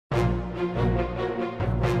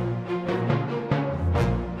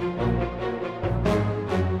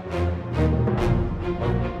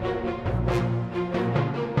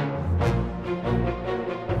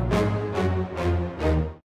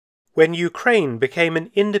When Ukraine became an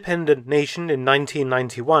independent nation in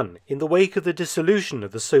 1991, in the wake of the dissolution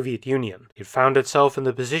of the Soviet Union, it found itself in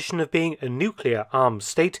the position of being a nuclear-armed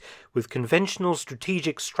state with conventional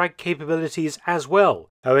strategic strike capabilities as well,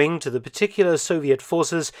 owing to the particular Soviet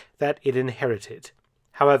forces that it inherited.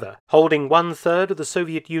 However, holding 1/3 of the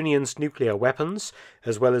Soviet Union's nuclear weapons,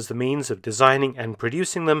 as well as the means of designing and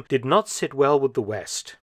producing them, did not sit well with the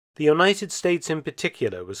West. The United States in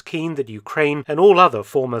particular was keen that Ukraine and all other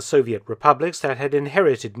former Soviet republics that had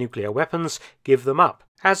inherited nuclear weapons give them up,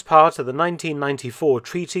 as part of the 1994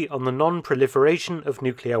 Treaty on the Non-Proliferation of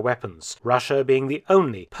Nuclear Weapons, Russia being the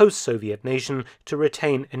only post-Soviet nation to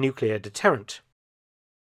retain a nuclear deterrent.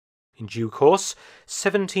 In due course,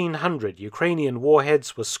 1,700 Ukrainian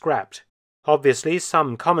warheads were scrapped. Obviously,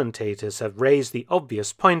 some commentators have raised the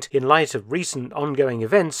obvious point in light of recent ongoing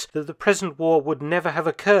events that the present war would never have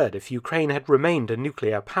occurred if Ukraine had remained a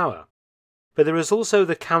nuclear power. But there is also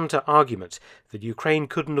the counter-argument that Ukraine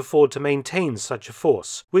couldn't afford to maintain such a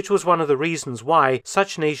force, which was one of the reasons why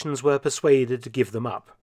such nations were persuaded to give them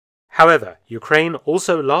up. However, Ukraine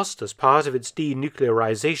also lost, as part of its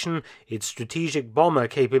denuclearization, its strategic bomber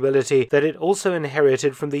capability that it also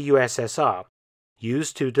inherited from the USSR,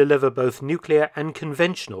 used to deliver both nuclear and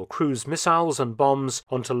conventional cruise missiles and bombs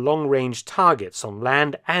onto long-range targets on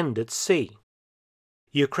land and at sea.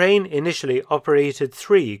 Ukraine initially operated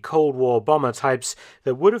 3 Cold War bomber types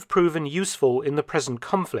that would have proven useful in the present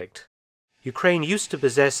conflict. Ukraine used to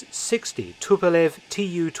possess 60 Tupolev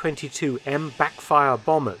Tu-22M Backfire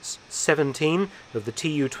bombers, 17 of the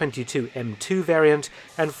Tu-22M2 variant,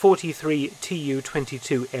 and 43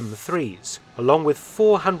 Tu-22M3s, along with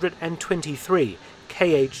 423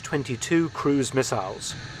 Kh-22 cruise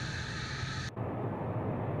missiles.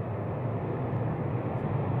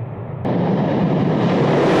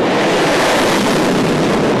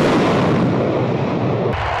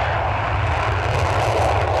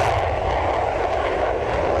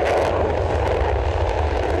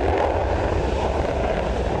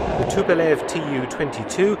 The Tupolev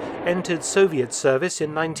Tu-22 entered Soviet service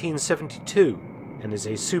in 1972 and is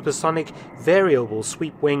a supersonic, variable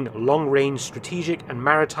sweep-wing, long-range strategic and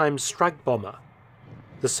maritime strike bomber.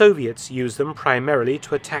 The Soviets used them primarily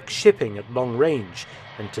to attack shipping at long range,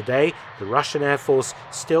 and today the Russian Air Force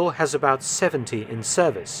still has about 70 in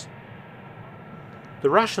service.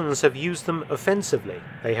 The Russians have used them offensively.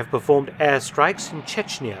 They have performed airstrikes in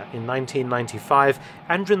Chechnya in 1995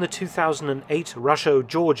 and in the 2008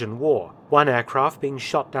 Russo-Georgian War, one aircraft being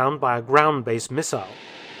shot down by a ground-based missile.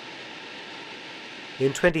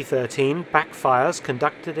 In 2013, Backfires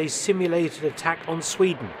conducted a simulated attack on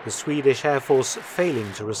Sweden, the Swedish Air Force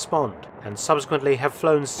failing to respond, and subsequently have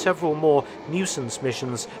flown several more nuisance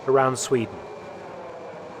missions around Sweden.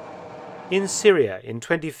 In Syria in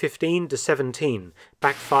 2015-17,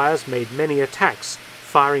 Backfires made many attacks,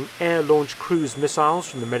 firing air-launched cruise missiles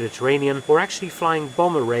from the Mediterranean or actually flying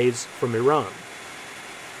bomber raids from Iran.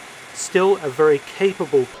 Still a very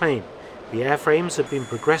capable plane, the airframes have been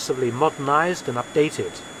progressively modernized and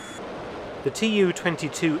updated. The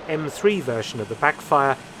Tu-22M3 version of the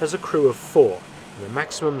Backfire has a crew of 4, and a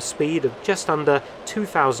maximum speed of just under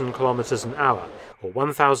 2,000 km an hour, or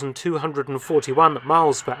 1,241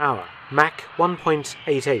 miles per hour, Mach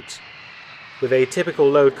 1.88, with a typical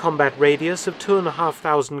load combat radius of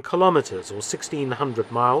 2,500 km or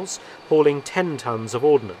 1,600 miles, hauling 10 tons of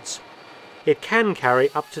ordnance. It can carry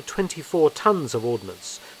up to 24 tons of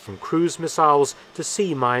ordnance, from cruise missiles to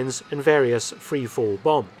sea mines and various free-fall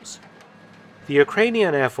bombs. The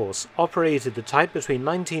Ukrainian Air Force operated the type between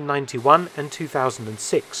 1991 and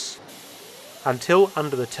 2006, until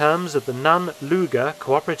under the terms of the Nunn-Lugar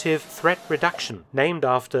Cooperative Threat Reduction, named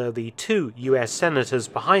after the 2 US senators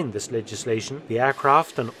behind this legislation. The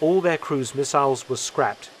aircraft and all their cruise missiles were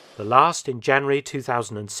scrapped, the last in January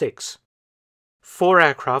 2006. 4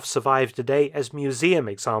 aircraft survive today as museum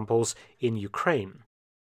examples in Ukraine.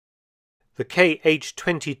 The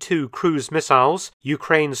Kh-22 cruise missiles,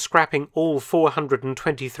 Ukraine scrapping all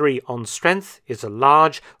 423 on strength, is a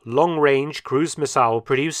large, long-range cruise missile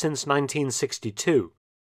produced since 1962.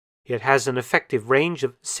 It has an effective range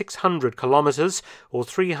of 600 kilometers or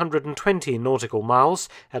 320 nautical miles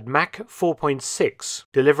at Mach 4.6,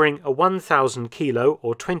 delivering a 1,000 kilo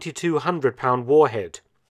or 2,200 pound warhead.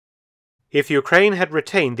 If Ukraine had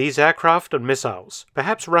retained these aircraft and missiles,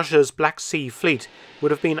 perhaps Russia's Black Sea Fleet would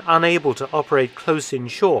have been unable to operate close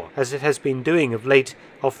inshore, as it has been doing of late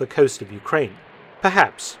off the coast of Ukraine.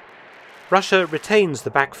 Perhaps. Russia retains the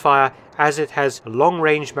Backfire as it has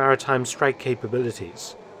long-range maritime strike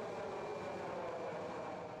capabilities.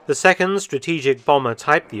 The second strategic bomber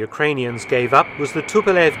type the Ukrainians gave up was the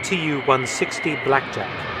Tupolev Tu-160 Blackjack.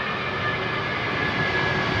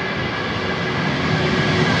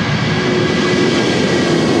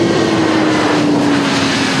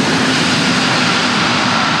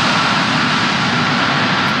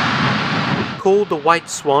 Called the White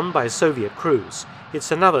Swan by Soviet crews,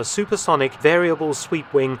 it's another supersonic variable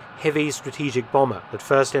sweep-wing heavy strategic bomber that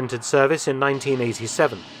first entered service in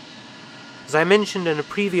 1987. As I mentioned in a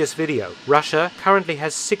previous video, Russia currently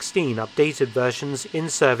has 16 updated versions in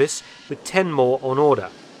service with 10 more on order.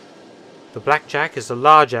 The Blackjack is a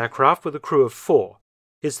large aircraft with a crew of 4.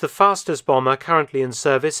 It's the fastest bomber currently in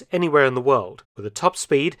service anywhere in the world, with a top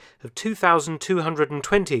speed of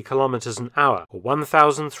 2,220 km an hour, or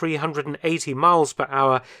 1,380 miles per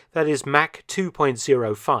hour, that is Mach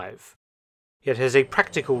 2.05. It has a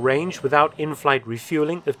practical range without in-flight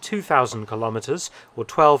refueling of 2,000 km, or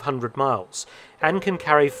 1,200 miles, and can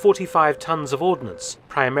carry 45 tons of ordnance,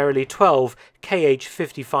 primarily 12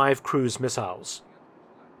 Kh-55 cruise missiles.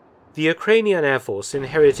 The Ukrainian Air Force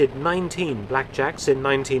inherited 19 Blackjacks in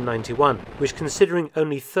 1991, which, considering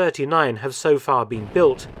only 39 have so far been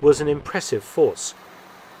built, was an impressive force.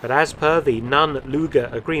 But as per the Nunn-Lugar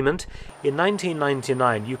agreement, in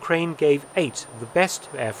 1999 Ukraine gave 8 of the best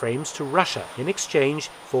airframes to Russia in exchange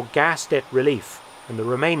for gas debt relief, and the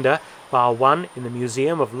remainder, bar one in the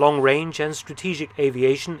Museum of Long Range and Strategic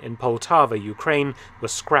Aviation in Poltava, Ukraine, were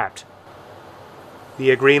scrapped.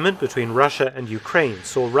 The agreement between Russia and Ukraine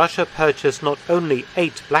saw Russia purchase not only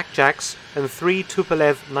 8 Blackjacks and 3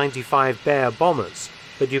 Tupolev 95 Bear bombers,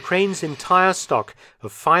 but Ukraine's entire stock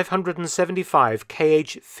of 575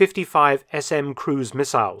 Kh-55 SM cruise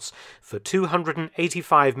missiles for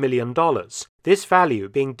 $285 million, this value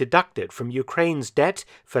being deducted from Ukraine's debt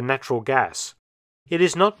for natural gas. It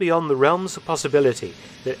is not beyond the realms of possibility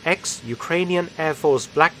that ex-Ukrainian Air Force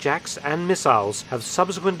Blackjacks and missiles have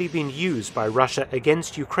subsequently been used by Russia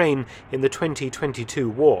against Ukraine in the 2022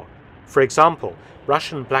 war. For example,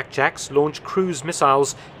 Russian Blackjacks launched cruise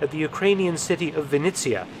missiles at the Ukrainian city of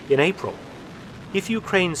Vinnytsia in April. If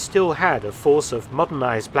Ukraine still had a force of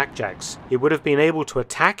modernized Blackjacks, it would have been able to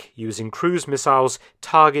attack, using cruise missiles,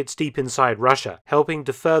 targets deep inside Russia, helping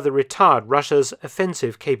to further retard Russia's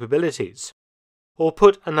offensive capabilities. Or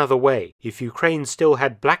put another way, if Ukraine still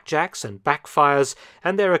had Blackjacks and Backfires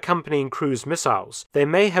and their accompanying cruise missiles, they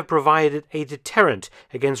may have provided a deterrent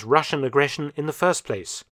against Russian aggression in the first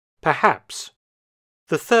place. Perhaps.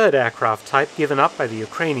 The third aircraft type given up by the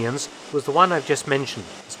Ukrainians was the one I've just mentioned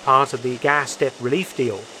as part of the gas debt relief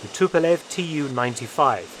deal, the Tupolev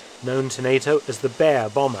Tu-95, known to NATO as the Bear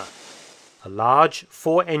bomber. A large,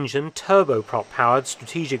 4-engine turboprop-powered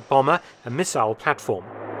strategic bomber and missile platform.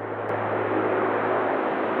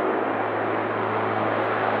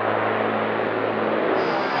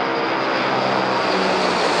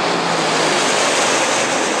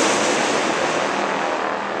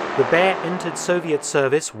 The Bear entered Soviet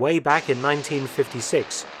service way back in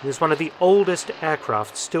 1956 and is one of the oldest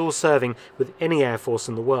aircraft still serving with any air force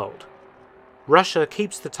in the world. Russia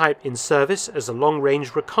keeps the type in service as a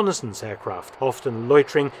long-range reconnaissance aircraft, often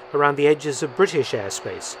loitering around the edges of British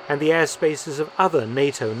airspace and the airspaces of other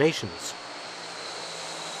NATO nations.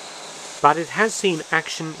 But it has seen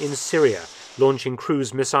action in Syria, launching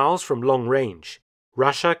cruise missiles from long range.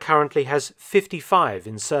 Russia currently has 55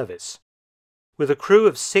 in service. With a crew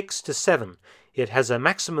of 6 to 7, it has a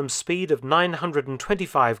maximum speed of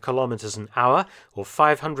 925 km an hour, or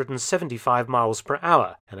 575 miles per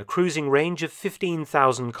hour, and a cruising range of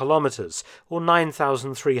 15,000 km, or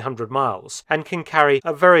 9,300 miles, and can carry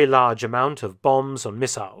a very large amount of bombs and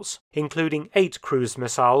missiles, including 8 cruise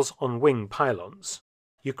missiles on wing pylons.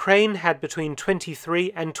 Ukraine had between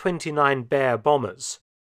 23 and 29 Bear bombers.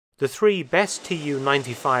 The 3 best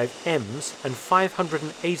Tu-95Ms and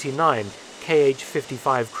 589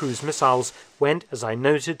 Kh-55 cruise missiles went, as I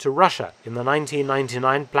noted, to Russia in the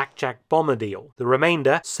 1999 Blackjack bomber deal. The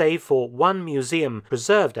remainder, save for 1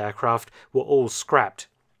 museum-preserved aircraft, were all scrapped.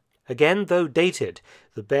 Again, though dated,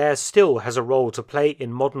 the Bear still has a role to play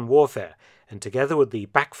in modern warfare, and together with the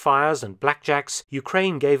Backfires and Blackjacks,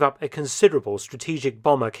 Ukraine gave up a considerable strategic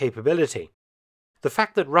bomber capability. The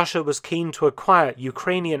fact that Russia was keen to acquire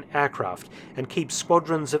Ukrainian aircraft and keep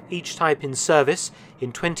squadrons of each type in service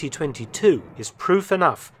in 2022 is proof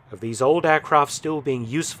enough of these old aircraft still being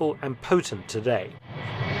useful and potent today.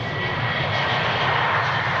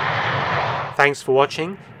 Thanks for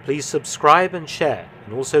watching. Please subscribe and share,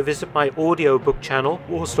 and also visit my audiobook channel,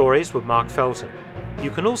 War Stories with Mark Felton. You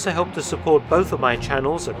can also help to support both of my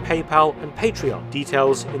channels at PayPal and Patreon,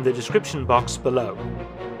 details in the description box below.